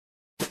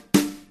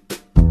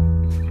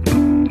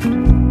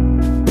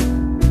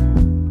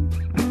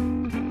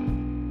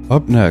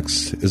Up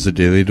next is a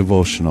daily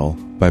devotional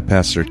by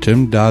Pastor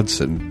Tim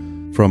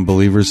Dodson from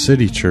Believers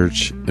City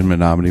Church in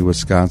Menominee,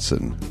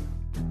 Wisconsin.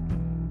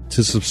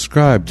 To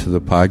subscribe to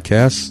the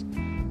podcast,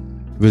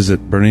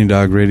 visit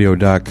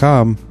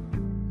burningdogradio.com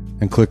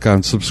and click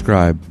on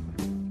subscribe.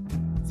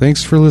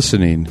 Thanks for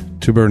listening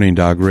to Burning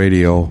Dog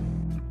Radio.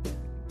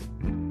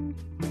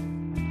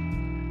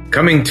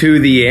 Coming to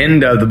the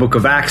end of the book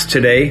of Acts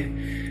today,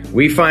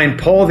 we find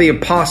Paul the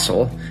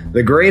Apostle,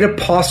 the great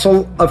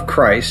apostle of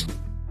Christ,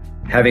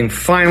 having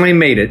finally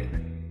made it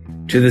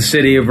to the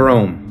city of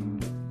Rome.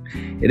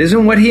 It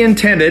isn't what he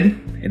intended,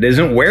 it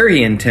isn't where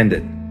he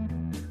intended,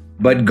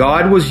 but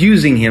God was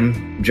using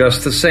him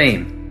just the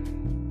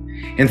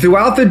same. And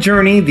throughout the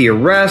journey, the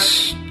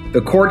arrests,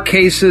 the court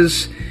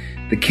cases,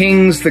 the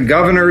kings, the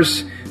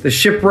governors, the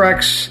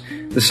shipwrecks,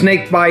 the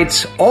snake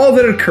bites, all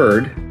that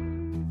occurred,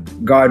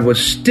 God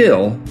was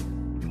still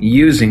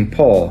using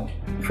Paul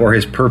for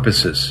his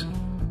purposes.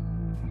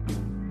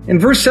 In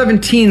verse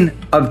 17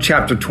 of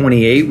chapter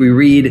 28, we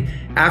read,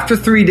 "After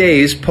 3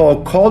 days,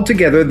 Paul called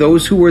together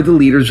those who were the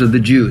leaders of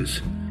the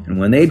Jews. And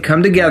when they had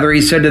come together,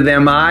 he said to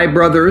them, I,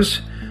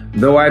 brothers,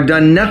 though I have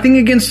done nothing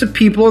against the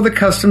people or the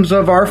customs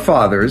of our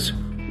fathers,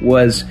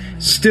 was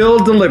still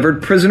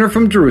delivered prisoner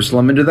from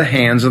Jerusalem into the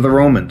hands of the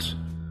Romans,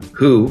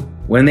 who,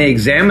 when they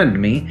examined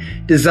me,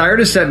 desired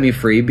to set me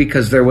free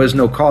because there was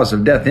no cause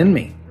of death in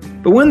me.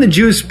 But when the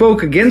Jews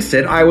spoke against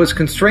it, I was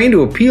constrained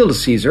to appeal to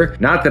Caesar,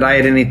 not that I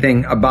had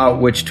anything about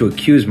which to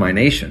accuse my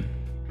nation.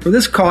 For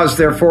this cause,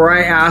 therefore,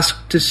 I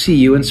asked to see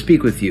you and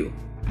speak with you.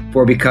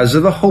 For because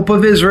of the hope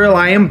of Israel,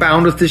 I am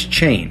bound with this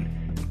chain."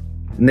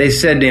 And they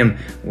said to him,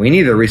 "We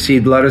neither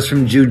received letters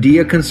from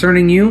Judea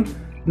concerning you,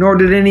 nor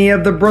did any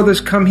of the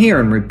brothers come here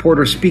and report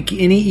or speak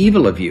any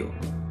evil of you.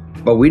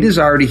 But we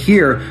desire to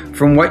hear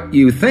from what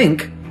you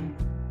think.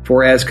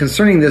 For as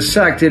concerning this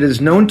sect, it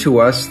is known to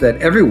us that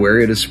everywhere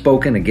it is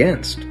spoken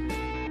against."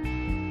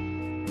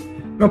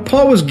 Now,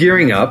 Paul was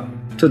gearing up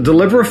to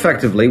deliver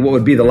effectively what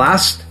would be the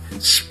last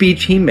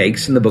speech he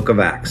makes in the book of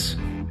Acts.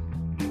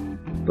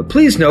 But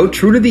please note,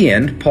 true to the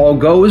end, Paul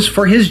goes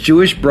for his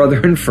Jewish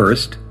brethren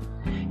first.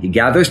 He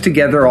gathers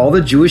together all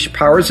the Jewish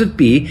powers that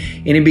be,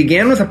 and he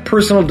began with a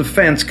personal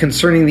defense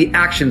concerning the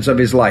actions of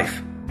his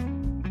life.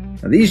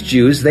 Now, these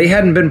Jews, they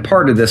hadn't been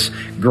part of this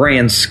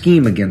grand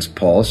scheme against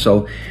Paul,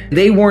 so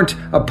they weren't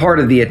a part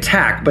of the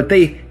attack, but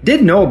they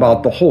did know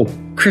about the whole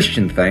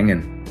Christian thing,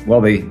 and,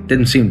 well, they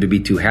didn't seem to be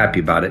too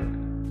happy about it.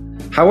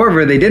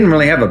 However, they didn't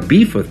really have a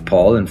beef with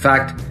Paul. In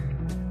fact,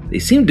 they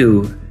seemed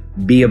to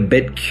be a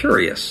bit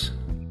curious.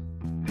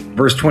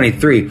 Verse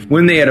 23,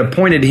 "When they had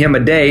appointed him a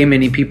day,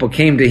 many people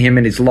came to him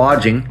in his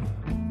lodging.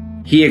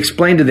 He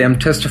explained to them,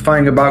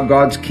 testifying about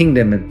God's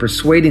kingdom and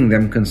persuading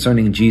them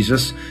concerning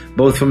Jesus,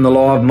 both from the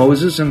law of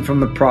Moses and from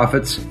the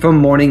prophets, from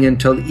morning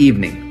until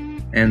evening.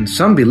 And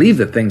some believed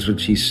the things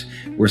which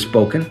were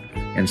spoken,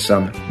 and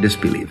some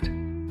disbelieved."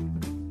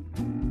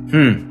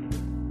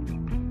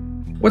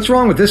 What's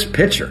wrong with this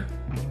picture?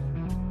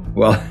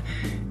 Well,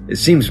 it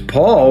seems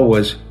Paul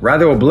was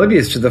rather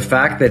oblivious to the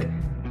fact that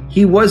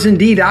he was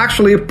indeed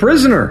actually a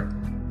prisoner.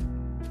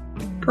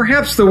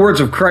 Perhaps the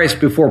words of Christ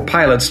before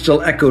Pilate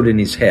still echoed in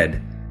his head.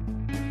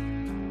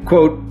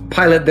 Quote,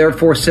 "Pilate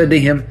therefore said to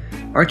him,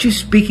 'Aren't you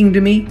speaking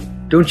to me?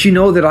 Don't you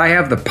know that I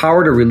have the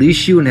power to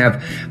release you and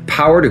have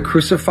power to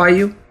crucify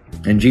you?'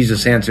 And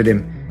Jesus answered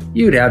him,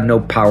 'You'd have no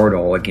power at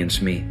all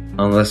against me,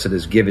 unless it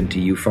is given to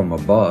you from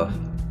above.'"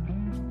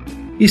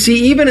 You see,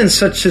 even in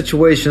such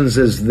situations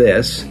as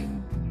this,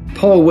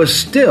 Paul was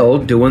still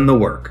doing the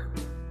work.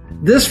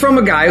 This from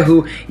a guy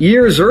who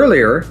years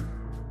earlier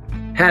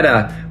had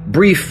a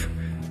brief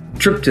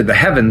trip to the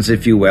heavens,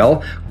 if you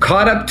will,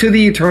 caught up to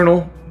the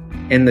eternal,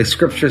 and the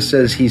scripture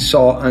says he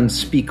saw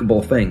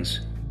unspeakable things.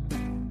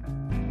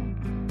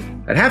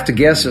 I'd have to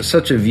guess that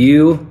such a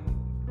view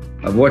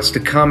of what's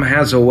to come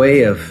has a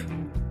way of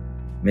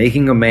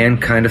making a man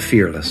kind of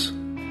fearless.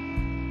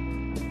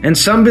 And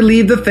some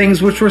believe the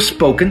things which were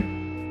spoken.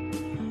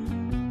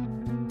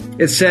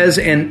 It says,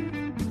 and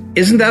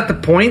isn't that the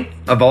point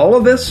of all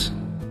of this?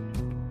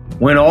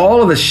 When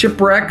all of the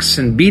shipwrecks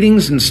and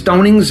beatings and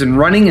stonings and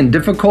running and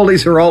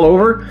difficulties are all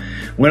over,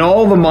 when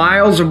all the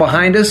miles are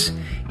behind us,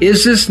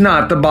 is this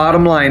not the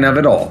bottom line of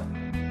it all?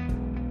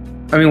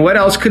 I mean, what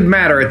else could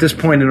matter at this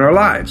point in our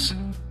lives?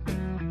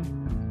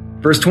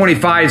 Verse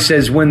 25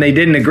 says, "When they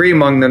didn't agree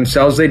among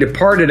themselves, they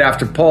departed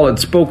after Paul had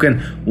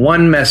spoken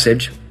one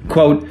message."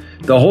 Quote,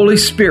 "The Holy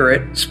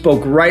Spirit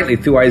spoke rightly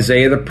through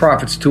Isaiah the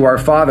prophets to our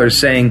fathers,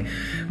 saying,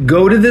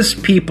 'Go to this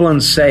people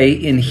and say,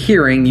 in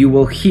hearing you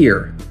will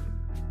hear,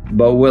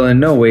 but will in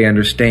no way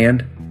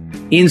understand.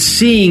 In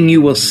seeing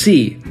you will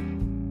see,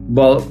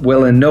 but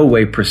will in no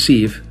way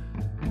perceive.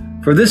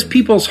 For this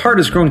people's heart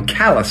has grown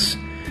callous.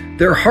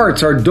 Their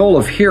hearts are dull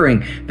of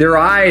hearing. Their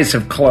eyes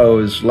have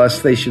closed,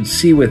 lest they should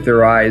see with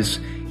their eyes,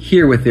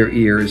 hear with their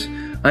ears,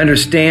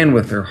 understand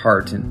with their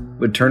heart, and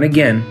would turn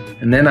again,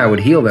 and then I would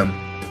heal them.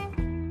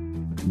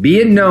 Be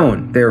it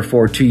known,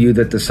 therefore, to you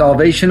that the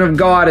salvation of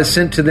God is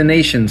sent to the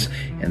nations,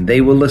 and they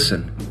will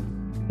listen.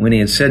 When he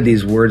had said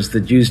these words,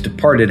 the Jews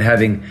departed,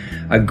 having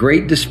a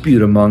great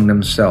dispute among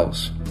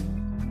themselves.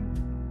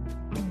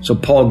 So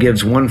Paul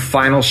gives one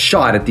final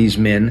shot at these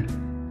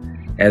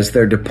men as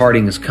they're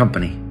departing his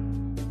company.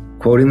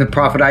 Quoting the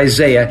prophet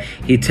Isaiah,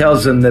 he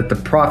tells them that the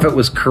prophet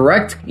was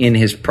correct in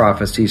his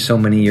prophecy so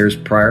many years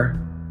prior.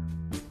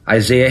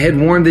 Isaiah had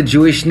warned the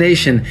Jewish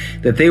nation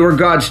that they were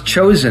God's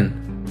chosen,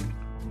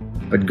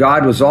 but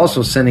God was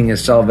also sending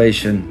his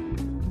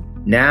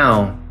salvation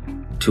now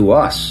to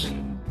us,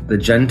 the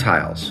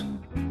Gentiles,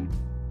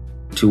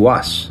 to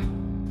us,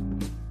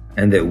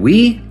 and that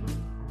we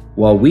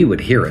would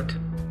hear it.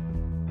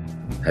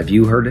 Have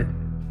you heard it?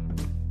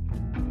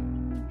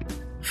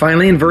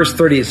 Finally, in verse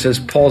 30, it says,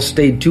 Paul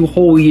stayed 2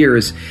 whole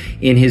years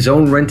in his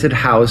own rented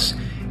house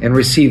and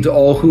received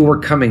all who were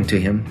coming to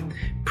him,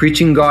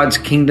 preaching God's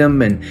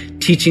kingdom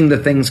and teaching the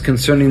things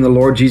concerning the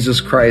Lord Jesus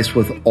Christ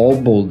with all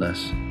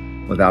boldness,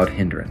 without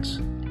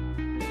hindrance.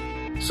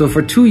 So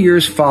for 2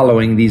 years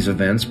following these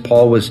events,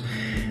 Paul was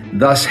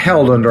thus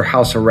held under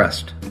house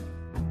arrest.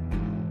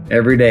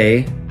 Every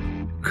day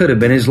could have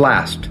been his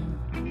last.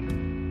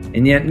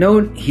 And yet,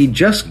 note, he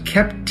just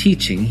kept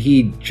teaching.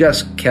 He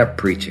just kept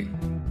preaching.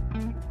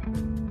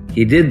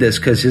 He did this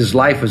because his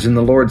life was in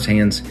the Lord's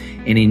hands,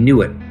 and he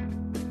knew it.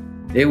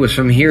 It was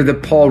from here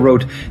that Paul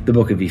wrote the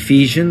book of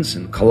Ephesians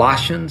and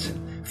Colossians,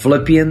 and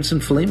Philippians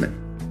and Philemon.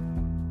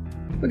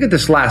 Look at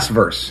this last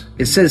verse.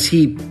 It says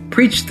he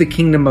preached the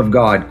kingdom of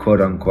God, quote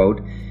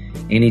unquote,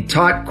 and he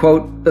taught,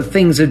 quote, the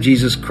things of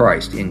Jesus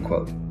Christ, end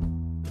quote.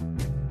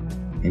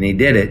 And he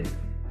did it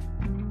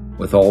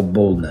with all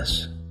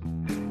boldness.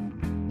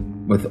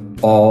 With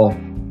all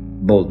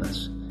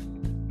boldness.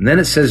 And then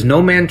it says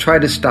no man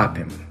tried to stop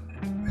him.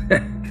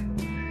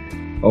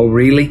 Oh,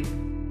 really?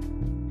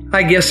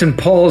 I guess in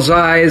Paul's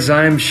eyes,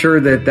 I'm sure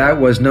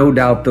that was no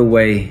doubt the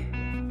way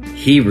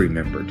he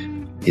remembered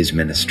his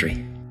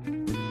ministry.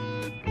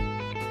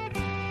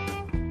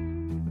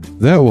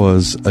 That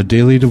was a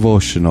daily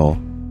devotional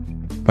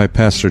by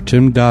Pastor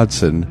Tim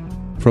Dodson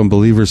from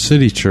Believer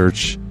City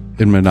Church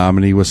in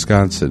Menominee,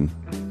 Wisconsin.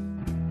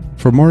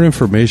 For more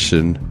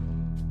information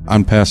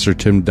on Pastor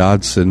Tim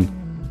Dodson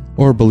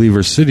or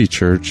Believer City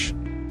Church,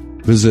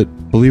 visit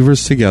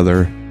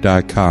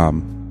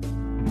believerstogether.com.